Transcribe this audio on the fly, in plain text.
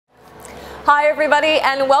Hi everybody,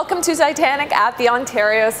 and welcome to Titanic at the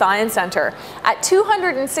Ontario Science Centre. At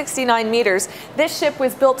 269 meters, this ship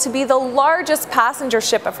was built to be the largest passenger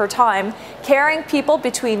ship of her time, carrying people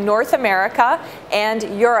between North America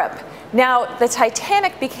and Europe. Now, the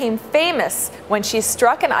Titanic became famous when she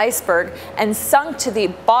struck an iceberg and sunk to the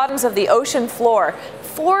bottoms of the ocean floor,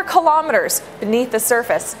 4 kilometers beneath the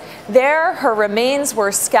surface. There, her remains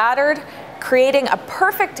were scattered, creating a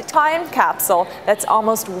perfect time capsule that's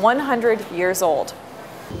almost 100 years old.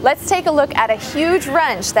 Let's take a look at a huge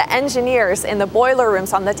wrench that engineers in the boiler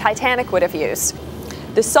rooms on the Titanic would have used.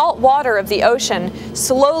 The salt water of the ocean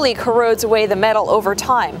slowly corrodes away the metal over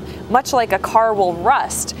time, much like a car will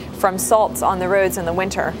rust from salts on the roads in the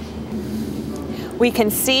winter. We can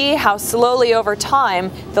see how slowly over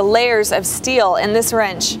time the layers of steel in this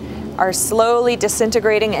wrench are slowly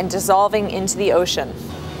disintegrating and dissolving into the ocean.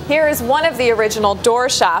 Here is one of the original door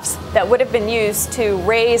shafts that would have been used to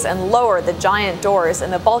raise and lower the giant doors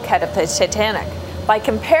in the bulkhead of the Titanic. By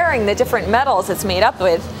comparing the different metals it's made up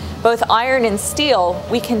with, both iron and steel,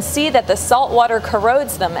 we can see that the salt water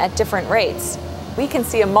corrodes them at different rates. We can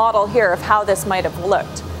see a model here of how this might have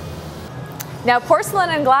looked. Now, porcelain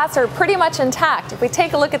and glass are pretty much intact. If we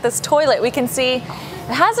take a look at this toilet, we can see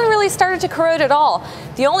it hasn't really started to corrode at all.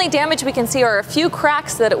 The only damage we can see are a few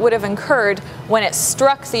cracks that it would have incurred when it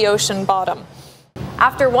struck the ocean bottom.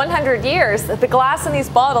 After 100 years, the glass in these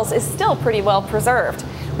bottles is still pretty well preserved.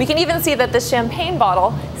 We can even see that the champagne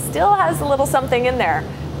bottle still has a little something in there.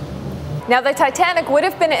 Now, the Titanic would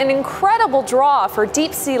have been an incredible draw for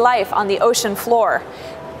deep sea life on the ocean floor.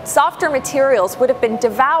 Softer materials would have been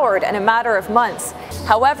devoured in a matter of months.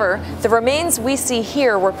 However, the remains we see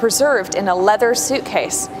here were preserved in a leather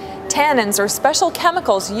suitcase. Tannins, or special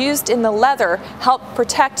chemicals used in the leather, help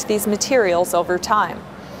protect these materials over time.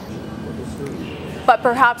 But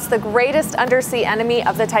perhaps the greatest undersea enemy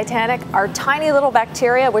of the Titanic are tiny little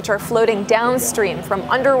bacteria which are floating downstream from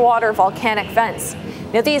underwater volcanic vents.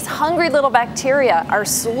 Now, these hungry little bacteria are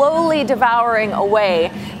slowly devouring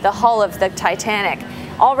away the hull of the Titanic.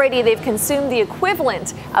 Already they've consumed the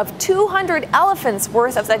equivalent of 200 elephants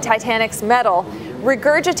worth of the Titanic's metal,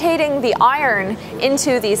 regurgitating the iron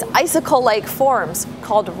into these icicle-like forms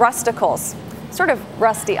called rusticles. Sort of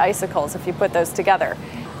rusty icicles if you put those together.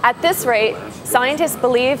 At this rate, scientists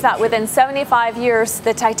believe that within 75 years,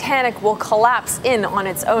 the Titanic will collapse in on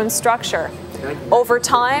its own structure. Over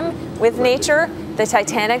time, with nature, the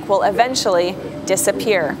Titanic will eventually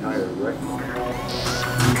disappear.